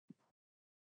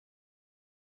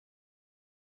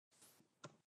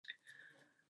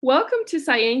Welcome to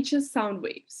Scientia's Sound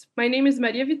Waves. My name is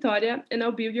Maria Vitória, and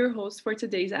I'll be your host for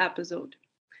today's episode.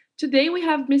 Today we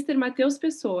have Mr. Matheus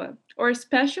Pessoa, our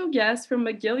special guest from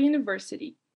McGill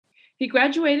University. He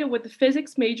graduated with a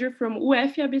physics major from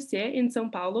UFABC in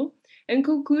São Paulo and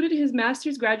concluded his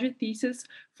master's graduate thesis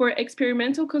for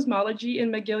experimental cosmology in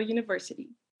McGill University.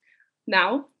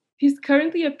 Now, he's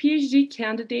currently a PhD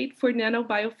candidate for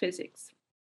nanobiophysics.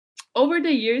 Over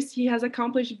the years, he has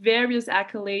accomplished various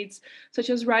accolades, such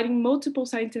as writing multiple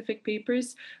scientific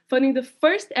papers, funding the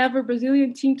first ever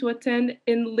Brazilian team to attend,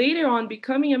 and later on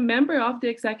becoming a member of the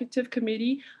executive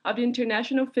committee of the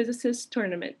International Physicists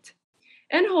Tournament,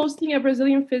 and hosting a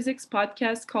Brazilian physics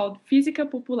podcast called Física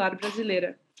Popular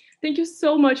Brasileira. Thank you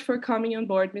so much for coming on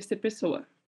board, Mr. Pessoa.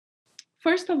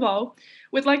 First of all,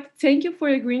 we'd like to thank you for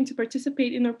agreeing to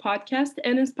participate in our podcast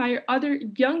and inspire other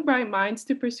young, bright minds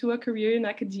to pursue a career in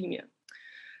academia.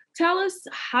 Tell us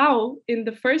how, in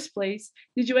the first place,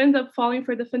 did you end up falling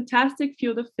for the fantastic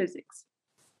field of physics?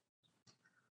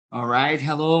 All right.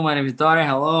 Hello, Maria Vitória.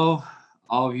 Hello,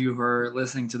 all of you who are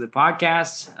listening to the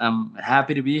podcast. I'm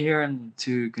happy to be here and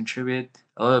to contribute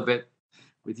a little bit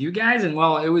with you guys. And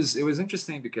well, it was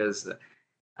interesting because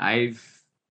I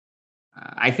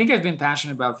think I've been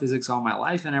passionate about physics all my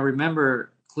life, and I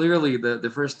remember clearly the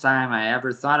first time I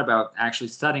ever thought about actually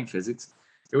studying physics.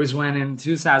 It was when in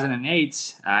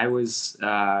 2008 I was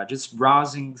just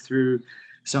browsing through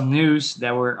some news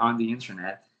that were on the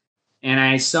internet, and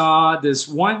I saw this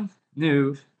one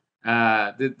news,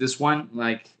 headline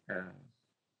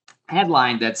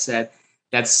that said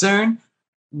that CERN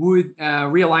would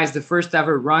realize the first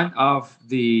ever run of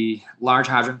the Large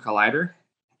Hadron Collider,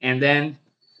 and then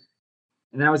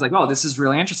I was like, oh, this is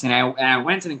really interesting. I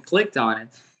went and clicked on it,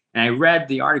 and I read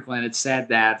the article, and it said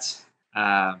that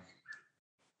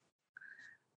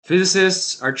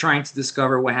physicists are trying to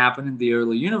discover what happened in the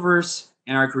early universe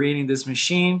and are creating this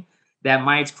machine that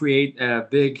might create a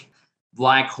big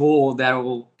black hole that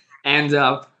will end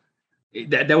the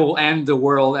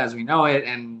world as we know it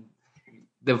and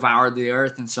devour the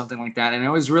earth and something like that. And it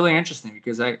was really interesting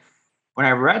because when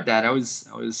I read that, I was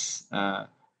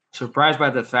surprised by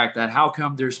the fact that how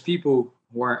come there's people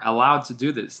who are allowed to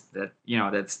do this, that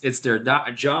it's their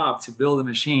job to build a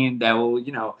machine that will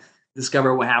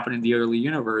discover what happened in the early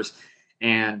universe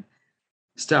and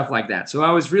stuff like that. So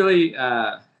I was really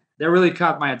that really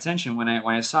caught my attention when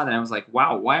I saw that. I was like,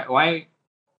 wow, why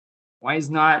is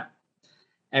not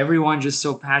everyone just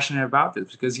so passionate about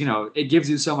this? Because it gives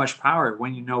you so much power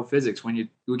when you know physics, when you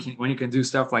can do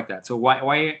stuff like that. So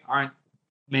why aren't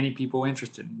many people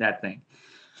interested in that thing?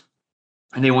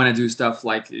 And they want to do stuff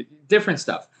like different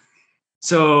stuff.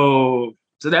 So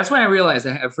that's when I realized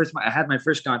I had my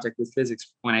first contact with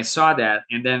physics when I saw that.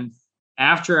 And then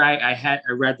after I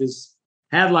read this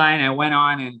headline, I went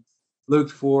on and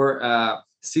looked for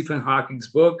Stephen Hawking's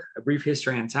book, A Brief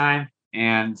History in Time,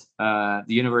 and The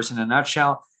Universe in a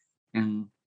Nutshell. And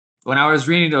when I was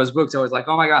reading those books, I was like,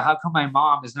 oh my God, how come my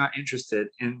mom is not interested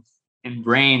in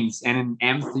brains and in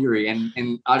M theory and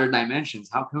in other dimensions?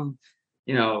 How come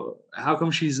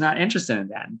she's not interested in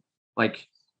that? Like,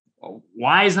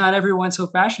 why is not everyone so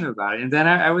passionate about it? And then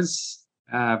I was,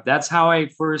 that's how I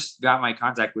first got my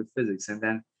contact with physics. And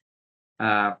then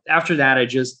after that, I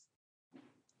just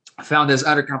found this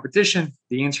other competition,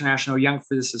 the International Young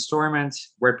Physicists Tournament,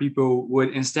 where people would,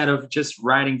 instead of just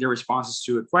writing their responses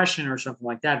to a question or something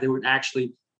like that, they would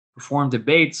actually perform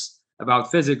debates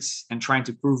about physics and trying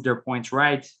to prove their points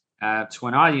right to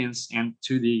an audience and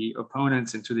to the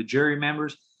opponents and to the jury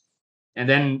members. And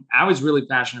then I was really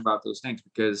passionate about those things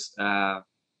because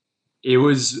it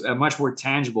was much more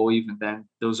tangible even than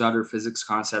those other physics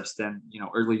concepts than,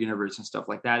 early universe and stuff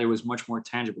like that. It was much more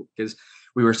tangible because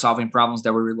we were solving problems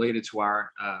that were related to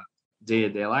our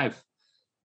day-to-day life.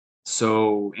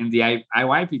 So in the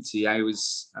IYPT, I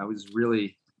was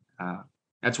really,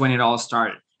 that's when it all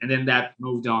started. And then that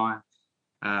moved on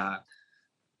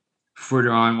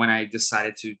further on when I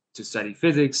decided to study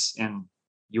physics and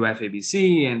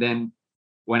UFABC. And then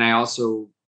when I also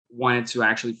wanted to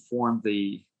actually form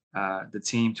the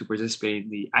team to participate in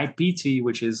the IPT,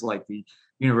 which is like the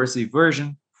university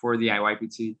version for the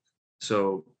IYPT.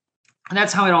 So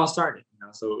that's how it all started.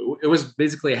 So it was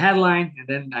basically a headline, and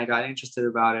then I got interested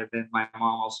about it. Then my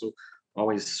mom also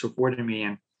always supported me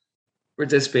and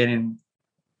participated in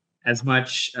as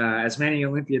many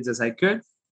Olympiads as I could,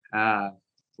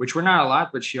 which were not a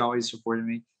lot, but she always supported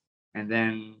me. And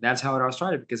then that's how it all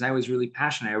started because I was really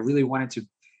passionate. I really wanted to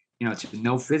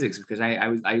know physics because I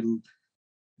remember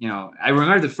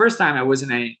the first time I was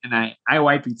in an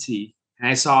IYPT and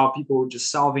I saw people just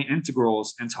solving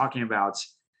integrals and talking about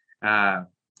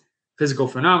physical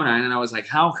phenomena. And I was like,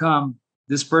 how come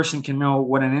this person can know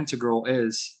what an integral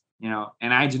is,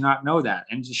 and I do not know that?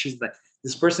 And she's like,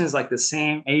 this person is like the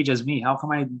same age as me. How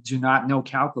come I do not know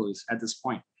calculus at this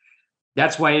point?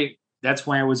 That's why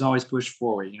I was always pushed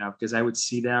forward, because I would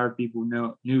see that other people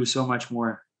knew so much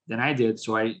more than I did.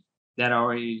 So that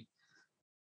already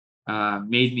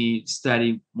made me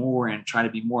study more and try to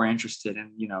be more interested.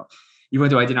 And even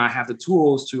though I did not have the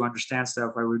tools to understand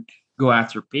stuff, I would go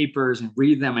after papers and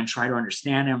read them and try to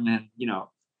understand them, and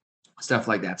stuff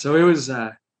like that. So it was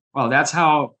that's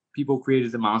how people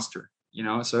created the monster.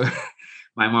 So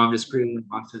my mom just created a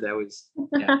monster that was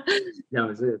that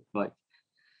was it. Like,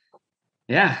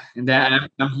 yeah, and that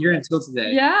I'm here until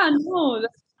today. Yeah, no,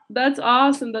 that's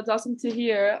awesome. That's awesome to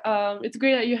hear. It's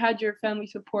great that you had your family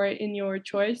support in your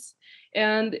choice,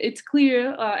 and it's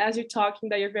clear as you're talking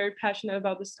that you're very passionate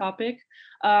about this topic,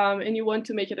 and you want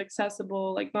to make it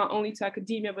accessible, like not only to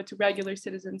academia but to regular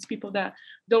citizens, people that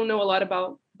don't know a lot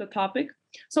about the topic.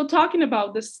 So, talking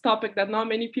about this topic that not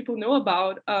many people know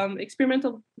about,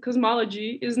 experimental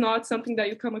cosmology is not something that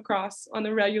you come across on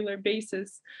a regular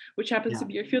basis, which happens to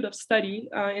be your field of study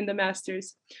in the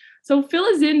master's. So, fill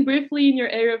us in briefly in your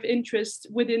area of interest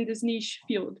within this niche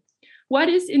field. What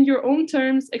is, in your own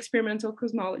terms, experimental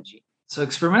cosmology? So,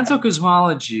 experimental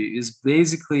cosmology is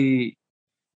basically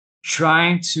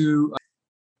trying to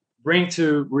bring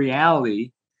to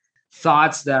reality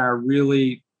thoughts that are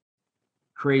really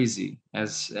crazy,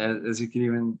 as you can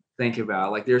even think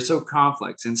about. Like, they're so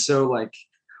complex and so like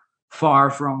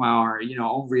far from our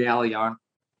own reality, on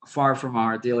far from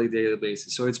our daily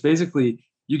basis. So it's basically,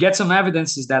 you get some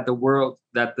evidences that that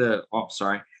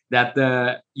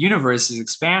the universe is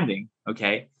expanding.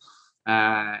 Okay.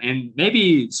 And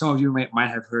maybe some of you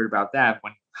might have heard about that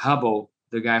when Hubble,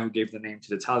 the guy who gave the name to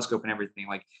the telescope and everything,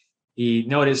 like, he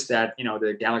noticed that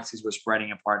the galaxies were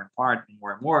spreading apart and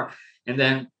more, and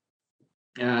then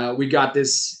we got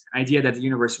this idea that the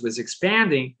universe was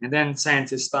expanding, and then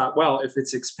scientists thought, well, if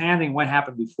it's expanding, what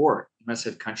happened before? It must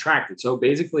have contracted. So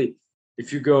basically,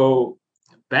 if you go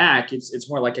back, it's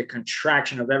more like a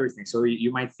contraction of everything. So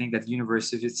you might think that the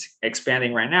universe, if it's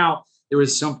expanding right now, there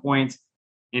was some point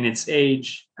in its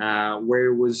age where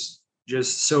it was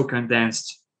just so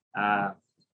condensed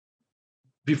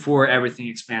before everything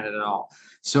expanded at all.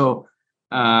 So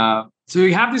so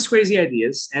you have these crazy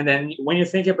ideas, and then when you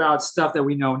think about stuff that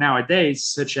we know nowadays,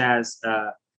 such as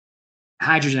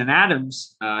hydrogen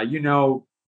atoms, that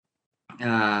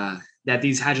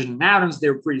these hydrogen atoms,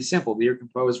 they're pretty simple. They're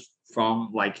composed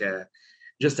from like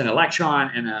just an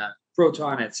electron and a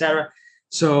proton, etc.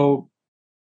 So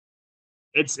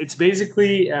it's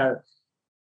basically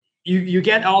you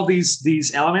get all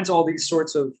these elements, all these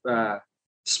sorts of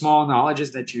small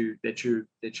knowledges that you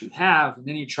have, and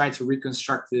then you try to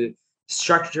reconstruct the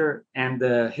structure and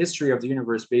the history of the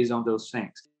universe based on those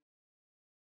things.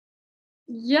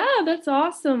 Yeah, that's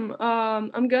awesome.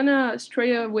 I'm gonna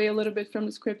stray away a little bit from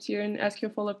the script here and ask you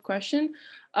a follow-up question.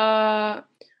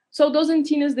 So those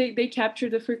antennas, they capture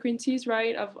the frequencies,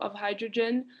 right, of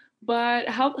hydrogen. But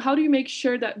how do you make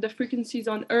sure that the frequencies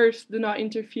on Earth do not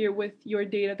interfere with your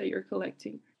data that you're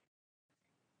collecting?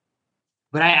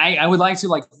 But I would like to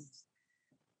like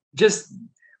just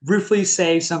briefly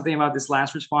say something about this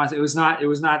last response. It was not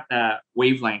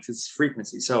wavelength, it's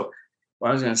frequency. So what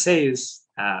I was going to say is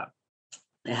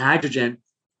hydrogen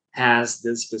has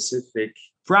this specific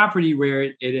property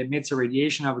where it emits a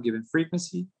radiation of a given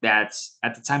frequency that's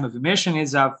at the time of emission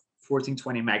is of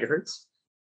 1420 megahertz.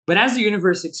 But as the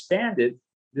universe expanded,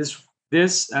 this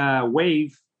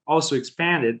wave also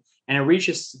expanded, and it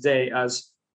reaches today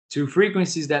as to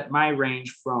frequencies that might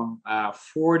range from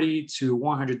 40 to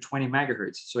 120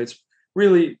 megahertz. So it's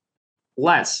really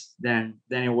less than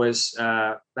it was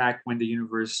back when the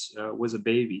universe was a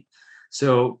baby.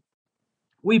 So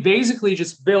we basically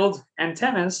just build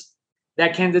antennas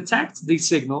that can detect these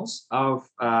signals of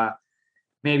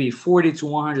maybe 40 to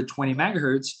 120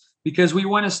 megahertz, because we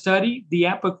want to study the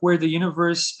epoch where the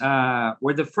universe,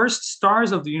 where the first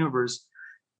stars of the universe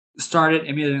started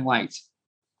emitting light.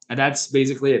 And that's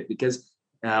basically it, because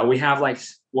we have like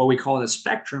what we call a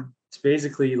spectrum. It's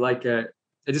basically like a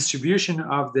distribution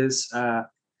of this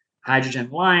hydrogen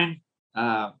line.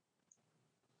 Not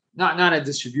a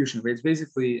distribution, but it's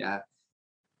basically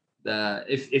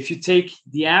if you take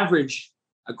the average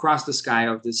across the sky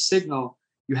of this signal,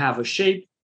 you have a shape,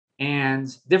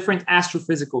 and different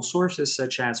astrophysical sources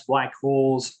such as black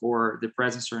holes or the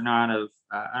presence or not of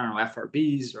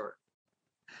FRBs or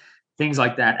things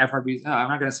like that. FRBs. No, I'm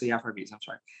not going to say FRBs. I'm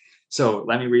sorry. So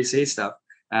let me re-say stuff.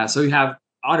 So you have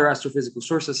other astrophysical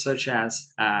sources such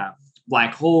as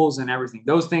black holes and everything.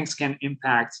 Those things can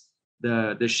impact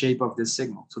the shape of this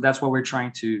signal. So that's what we're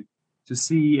trying to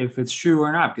see if it's true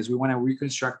or not, because we want to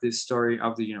reconstruct this story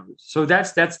of the universe. So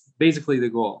that's basically the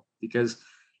goal, because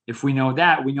if we know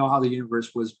that, we know how the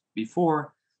universe was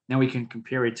before, then we can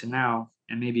compare it to now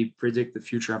and maybe predict the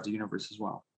future of the universe as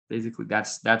well. Basically,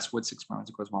 that's what's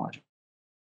experimental cosmology.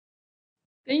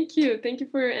 Thank you. Thank you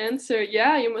for your answer.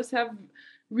 Yeah, you must have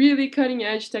really cutting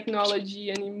edge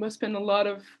technology and you must spend a lot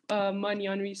of money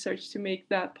on research to make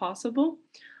that possible.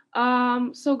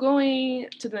 So going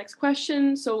to the next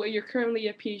question. So you're currently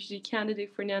a PhD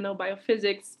candidate for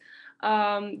nanobiophysics.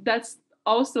 That's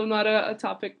also not a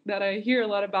topic that I hear a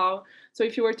lot about. So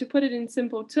if you were to put it in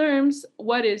simple terms,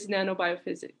 what is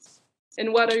nanobiophysics?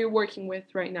 And what are you working with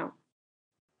right now?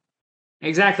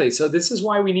 Exactly. So this is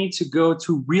why we need to go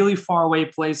to really far away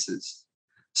places.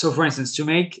 So for instance, to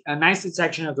make a nice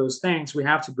detection of those things, we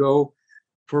have to go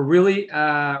for really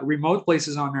remote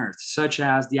places on Earth, such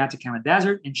as the Atacama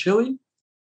Desert in Chile,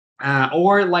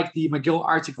 or like the McGill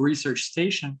Arctic Research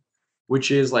Station,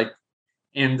 which is like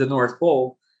in the North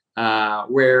Pole,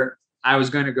 where I was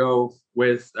going to go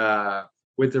with the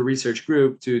research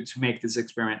group to make this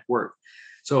experiment work.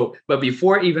 So, but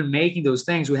before even making those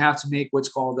things, we have to make what's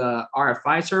called a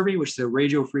RFI survey, which is a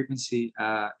radio frequency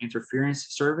interference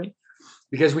survey,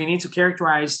 because we need to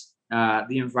characterize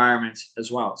the environment as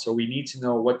well. So we need to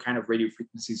know what kind of radio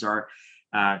frequencies are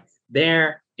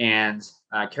there and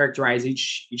characterize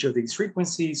each of these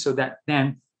frequencies, so that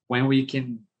then when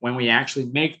we actually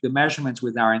make the measurements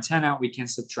with our antenna, we can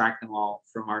subtract them all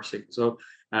from our signal. So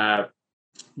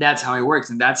that's how it works,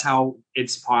 and that's how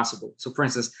it's possible. So for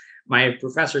instance, my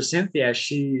professor Cynthia,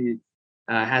 she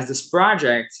has this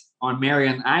project on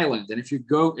Marian Island, and if you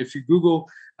Google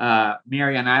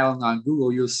Marian Island on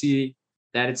Google, you'll see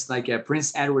that it's like a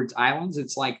Prince Edward Islands.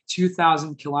 It's like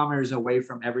 2,000 kilometers away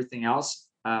from everything else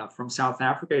from South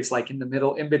Africa. It's like in the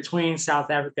middle, in between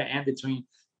South Africa and between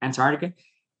Antarctica.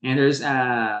 And there's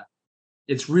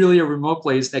it's really a remote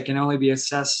place that can only be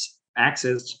accessed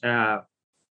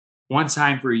one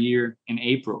time per year in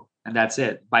April, and that's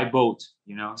it, by boat.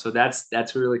 So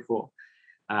that's really cool.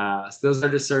 So those are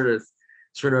the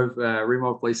sort of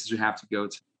remote places you have to go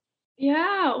to.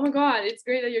 Yeah. Oh my God, it's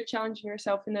great that you're challenging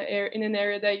yourself in an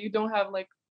area that you don't have like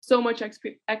so much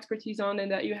expertise on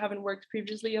and that you haven't worked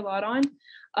previously a lot on.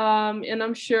 And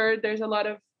I'm sure there's a lot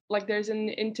of there's an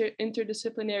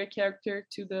interdisciplinary character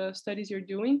to the studies you're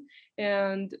doing,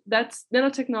 and that's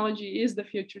nanotechnology is the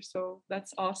future. So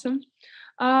that's awesome.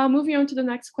 Moving on to the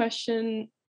next question.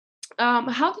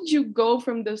 How did you go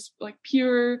from this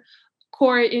pure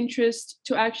core interest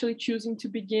to actually choosing to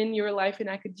begin your life in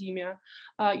academia?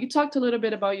 You talked a little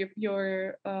bit about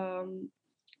your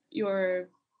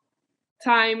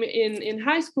time in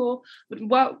high school,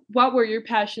 but what were your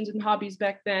passions and hobbies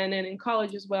back then and in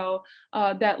college as well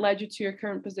that led you to your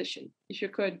current position? If you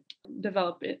could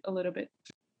develop it a little bit.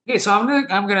 Okay, so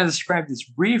I'm gonna describe this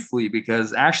briefly,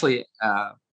 because actually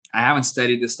I haven't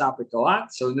studied this topic a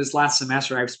lot. So in this last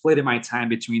semester, I've split my time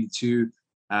between the two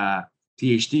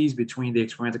PhDs, between the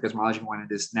experimental cosmology one and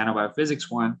this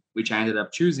nanobiophysics one, which I ended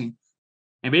up choosing.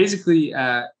 And basically,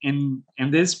 in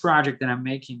this project that I'm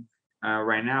making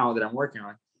right now, that I'm working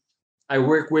on, I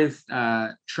work with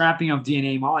trapping of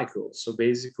DNA molecules. So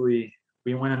basically,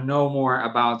 we want to know more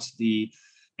about the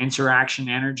interaction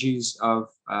energies of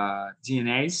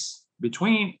DNAs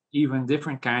between even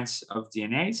different kinds of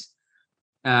DNAs,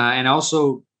 and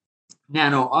also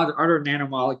other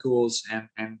nanomolecules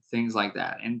and things like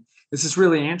that. And this is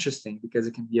really interesting because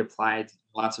it can be applied in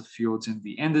lots of fields in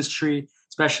the industry,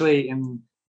 especially in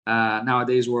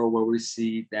nowadays world where we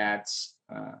see that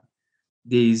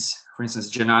these, for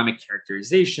instance, genomic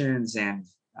characterizations and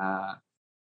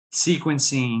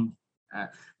sequencing,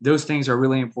 those things are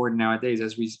really important nowadays,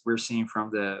 as we're seeing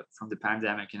from the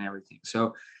pandemic and everything.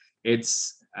 So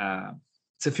it's a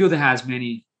field that has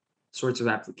many sorts of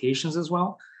applications as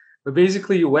well. But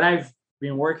basically, what I've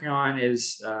been working on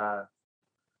is,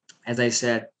 as I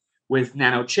said, with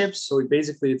nanochips. So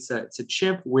basically, it's a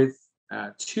chip with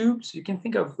tubes. You can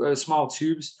think of small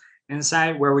tubes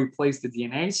inside where we place the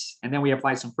DNAs, and then we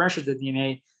apply some pressure. The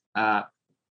DNA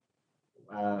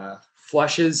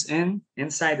flushes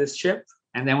inside this chip,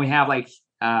 and then we have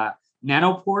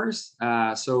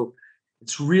nanopores. So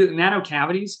it's real nano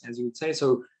cavities, as you would say.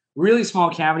 So really small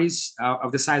cavities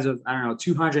of the size of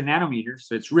 200 nanometers.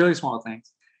 So it's really small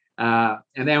things,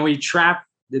 and then we trap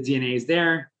the DNAs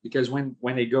there, because when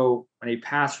they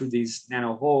pass through these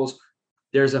nano holes,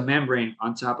 there's a membrane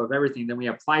on top of everything. Then we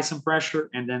apply some pressure,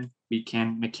 and then we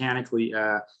can mechanically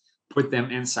put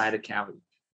them inside a cavity.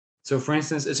 So, for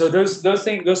instance, so those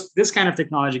things, this kind of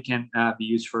technology can be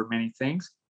used for many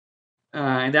things.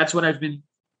 and that's what I've been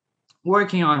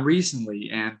working on recently.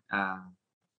 And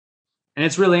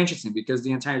it's really interesting because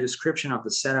the entire description of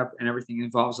the setup and everything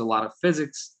involves a lot of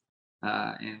physics,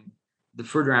 and the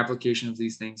further application of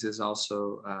these things is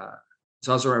also it's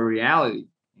also a reality.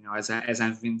 As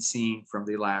I've been seeing from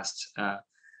the last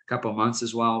couple of months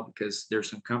as well, because there's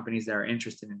some companies that are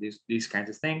interested in these kinds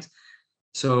of things.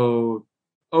 So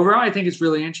overall, I think it's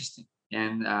really interesting,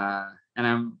 and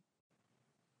I'm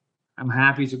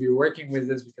happy to be working with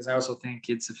this because I also think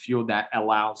it's a field that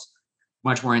allows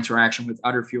much more interaction with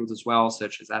other fields as well,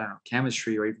 such as, I don't know,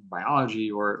 chemistry or even biology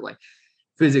or like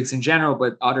physics in general,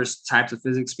 but other types of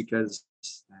physics, because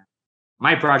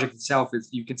my project itself is,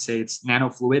 you could say, it's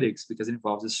nanofluidics because it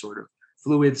involves this sort of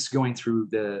fluids going through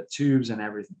the tubes and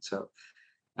everything. So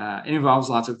it involves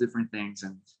lots of different things,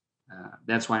 and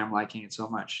that's why I'm liking it so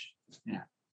much. Yeah.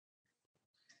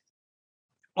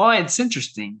 Well, it's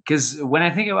interesting because when I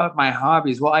think about my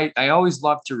hobbies, well, I always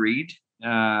loved to read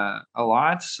a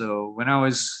lot. So when I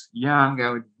was young, I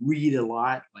would read a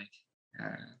lot. Like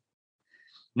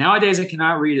nowadays, I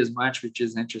cannot read as much, which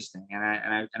is interesting, and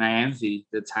I envy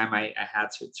the time I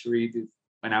had to read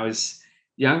when I was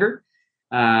younger.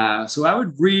 So I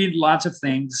would read lots of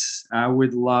things. I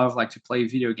would love like to play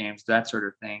video games, that sort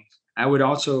of thing. I would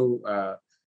also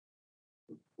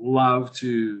love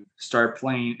to start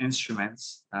playing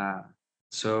instruments.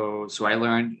 So I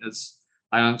learned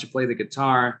to play the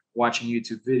guitar, watching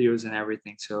YouTube videos and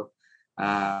everything. So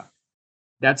uh,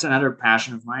 that's another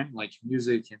passion of mine, like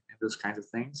music and those kinds of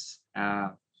things.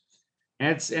 And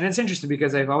it's interesting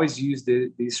because I've always used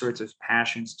these sorts of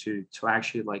passions to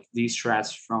actually like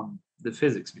de-stress from the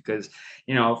physics, because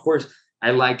of course I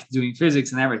like doing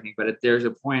physics and everything, but there's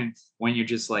a point when you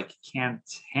just like can't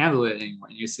handle it anymore,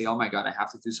 and you say, "Oh my god, I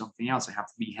have to do something else. I have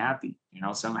to be happy,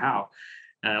 somehow,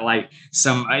 like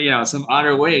some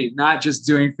other way, not just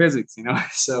doing physics."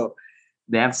 So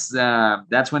that's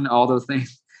when all those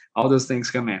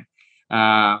things come in.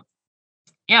 Uh,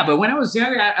 yeah, but when I was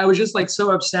younger, I was just like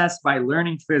so obsessed by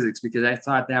learning physics because I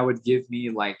thought that would give me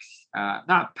like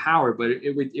not power, but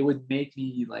it would make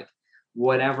me like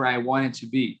whatever I wanted to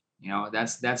be.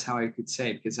 That's how I could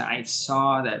say, because I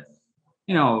saw that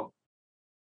you know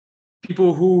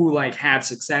people who like had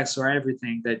success or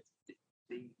everything, that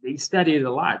they studied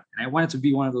a lot, and I wanted to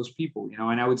be one of those people.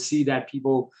 And I would see that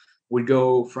people would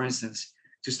go, for instance,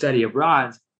 to study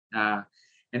abroad, uh,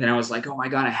 and then I was like, oh my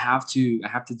god, I have to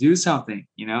do something.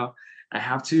 I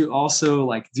have to also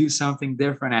like do something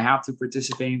different. I have to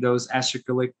participate in those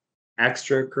extracurricular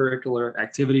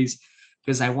activities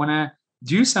because I want to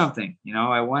do something.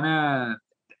 I want to.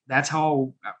 That's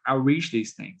how I'll reach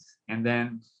these things, and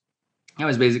then that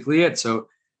was basically it. So,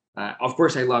 of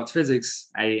course, I loved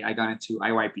physics. I got into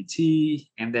IYPT,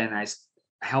 and then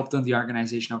helped on the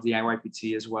organization of the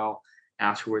IYPT as well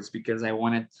afterwards, because I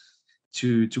wanted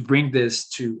to bring this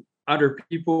to other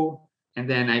people. And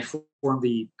then I formed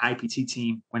the IPT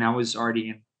team when I was already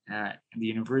in the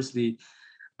university.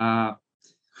 Uh,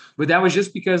 but that was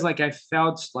just because like I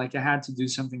felt like I had to do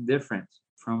something different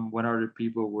from what other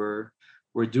people were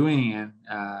doing, and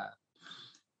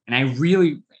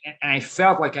I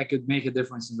felt like I could make a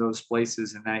difference in those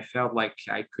places, and I felt like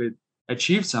I could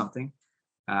achieve something,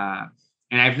 uh,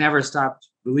 and I've never stopped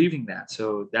believing that.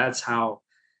 So that's how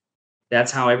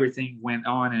everything went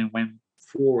on and went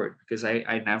forward, because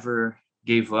I never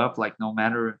gave up, like no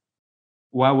matter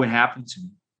what would happen to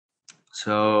me.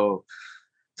 So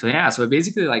yeah, so I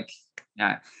basically like,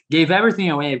 yeah, gave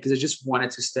everything away because I just wanted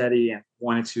to study and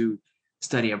wanted to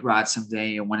study abroad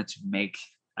someday. I wanted to make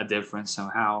a difference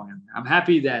somehow, and I'm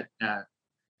happy that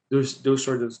those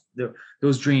sort of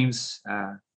those dreams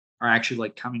are actually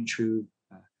like coming true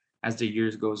as the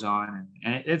years goes on,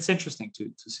 and it's interesting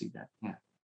to see that. Yeah.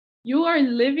 You are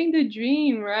living the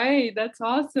dream, right? That's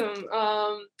awesome.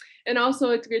 And also,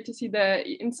 it's great to see that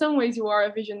in some ways you are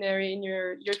a visionary in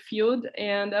your field.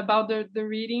 And about the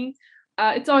reading,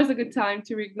 it's always a good time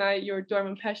to reignite your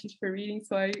dormant passions for reading.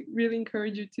 So I really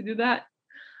encourage you to do that.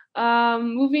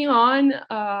 Moving on,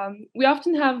 we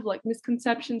often have like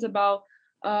misconceptions about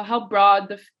how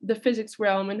broad the physics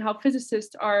realm and how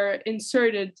physicists are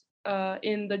inserted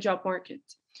in the job market.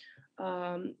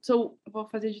 So vou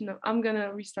fazer de novo. I'm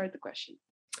gonna restart the question.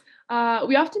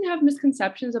 We often have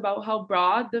misconceptions about how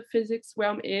broad the physics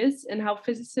realm is and how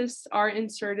physicists are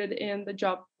inserted in the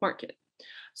job market.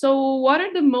 So, what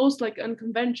are the most like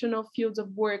unconventional fields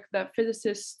of work that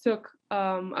physicists took,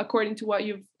 according to what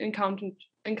you've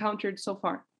encountered so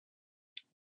far?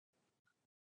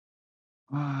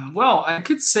 Well, I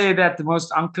could say that the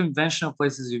most unconventional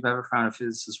places you've ever found a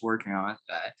physicist working on.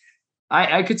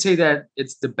 I could say that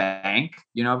it's the bank,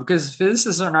 because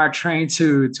physicists are not trained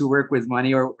to work with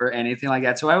money or anything like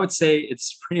that. So I would say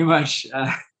it's pretty much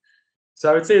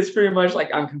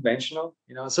like unconventional.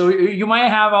 So you might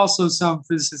have also some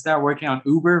physicists that are working on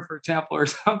Uber, for example, or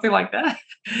something like that.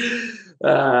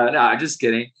 No, just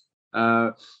kidding.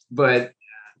 But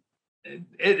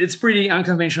it's pretty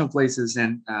unconventional places,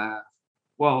 and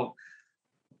well,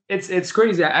 it's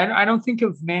crazy. I don't think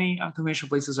of many unconventional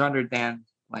places other than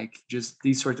like just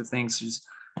these sorts of things. Just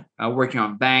working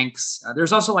on banks.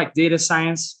 There's also like data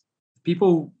science.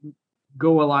 People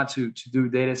go a lot to do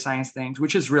data science things,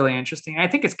 which is really interesting. I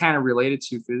think it's kind of related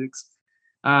to physics.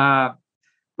 Uh,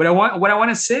 but what I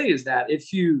want to say is that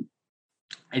if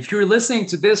you're listening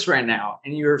to this right now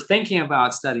and you're thinking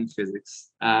about studying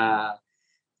physics, I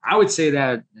would say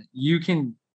that you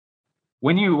can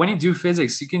when you do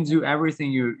physics, you can do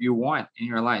everything you want in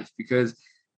your life, because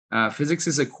physics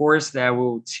is a course that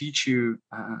will teach you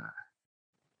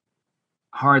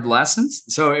hard lessons.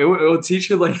 So it will teach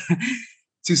you like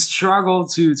to struggle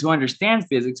to understand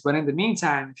physics. But in the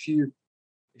meantime, if you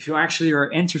actually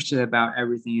are interested about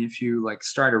everything, if you like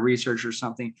start a research or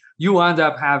something, you end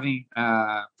up having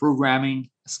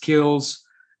programming skills,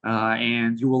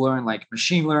 and you will learn like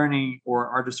machine learning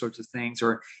or other sorts of things,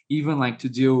 or even like to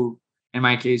deal, in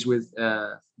my case, with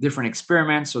different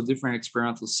experiments, so different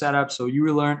experimental setups. So you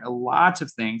will learn a lot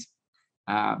of things.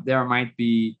 There might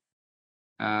be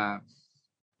that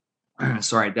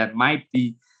might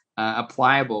be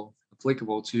applicable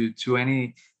to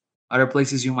any other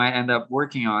places you might end up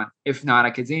working on, if not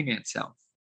academia itself.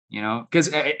 Because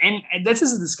and this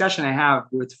is a discussion I have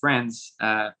with friends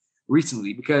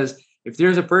recently, because if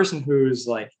there's a person who's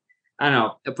like, I don't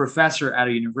know, a professor at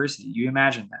a university, you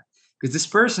imagine that, because this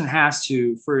person has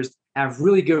to first have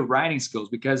really good writing skills,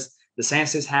 because the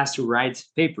scientist has to write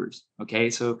papers. Okay,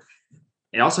 so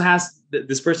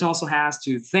this person also has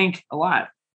to think a lot,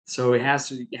 so it has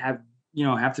to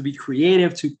have to be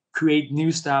creative to create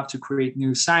new stuff, to create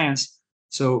new science.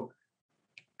 So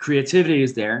creativity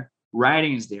is there,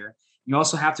 writing is there. You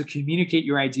also have to communicate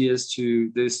your ideas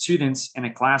to the students in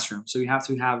a classroom, so you have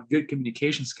to have good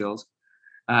communication skills.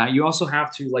 You also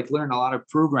have to like learn a lot of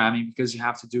programming, because you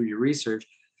have to do your research.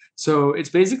 So it's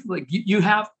basically like you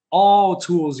have all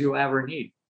tools you'll ever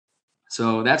need.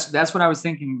 So that's what I was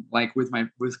thinking, like with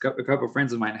a couple of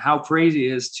friends of mine, how crazy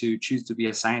it is to choose to be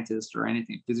a scientist or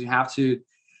anything, because you have to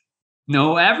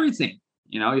know everything.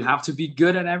 You have to be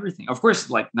good at everything. Of course,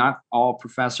 like not all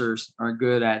professors are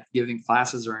good at giving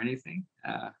classes or anything,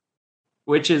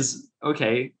 which is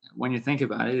okay when you think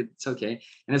about it. It's okay,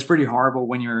 and it's pretty horrible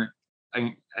when you're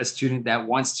a student that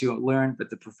wants to learn, but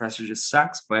the professor just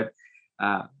sucks. But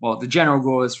well, the general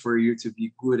goal is for you to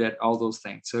be good at all those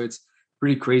things. So it's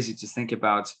pretty crazy to think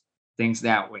about things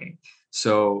that way.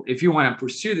 So if you want to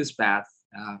pursue this path,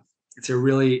 it's a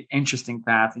really interesting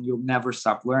path, and you'll never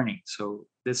stop learning. So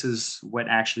this is what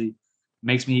actually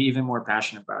makes me even more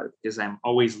passionate about it, because I'm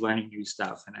always learning new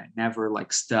stuff, and I never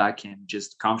like stuck and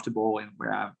just comfortable in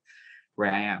where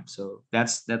I am. So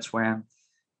that's why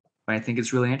I think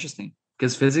it's really interesting,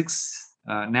 because physics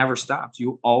never stops.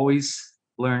 You always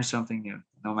learn something new,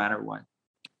 no matter what.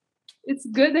 It's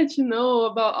good that you know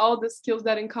about all the skills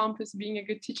that encompass being a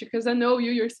good teacher, because I know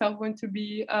you yourself want to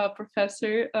be a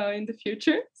professor in the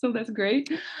future. So that's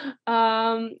great.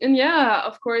 And yeah,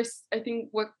 of course, I think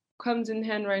what comes in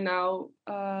hand right now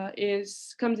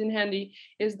comes in handy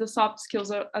is the soft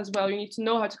skills as well. You need to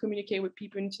know how to communicate with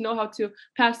people. You need to know how to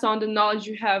pass on the knowledge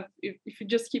you have. If you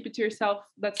just keep it to yourself,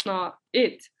 that's not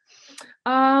it.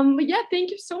 But yeah, thank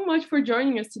you so much for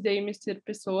joining us today, Mr.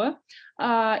 Pessoa.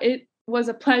 It was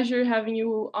a pleasure having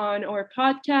you on our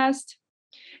podcast.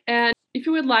 And if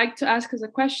you would like to ask us a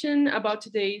question about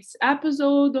today's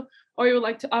episode, or you would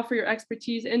like to offer your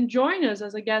expertise and join us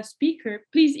as a guest speaker,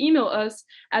 please email us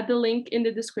at the link in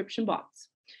the description box.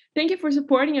 Thank you for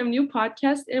supporting our new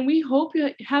podcast, and we hope you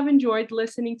have enjoyed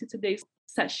listening to today's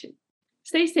session.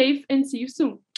 Stay safe and see you soon.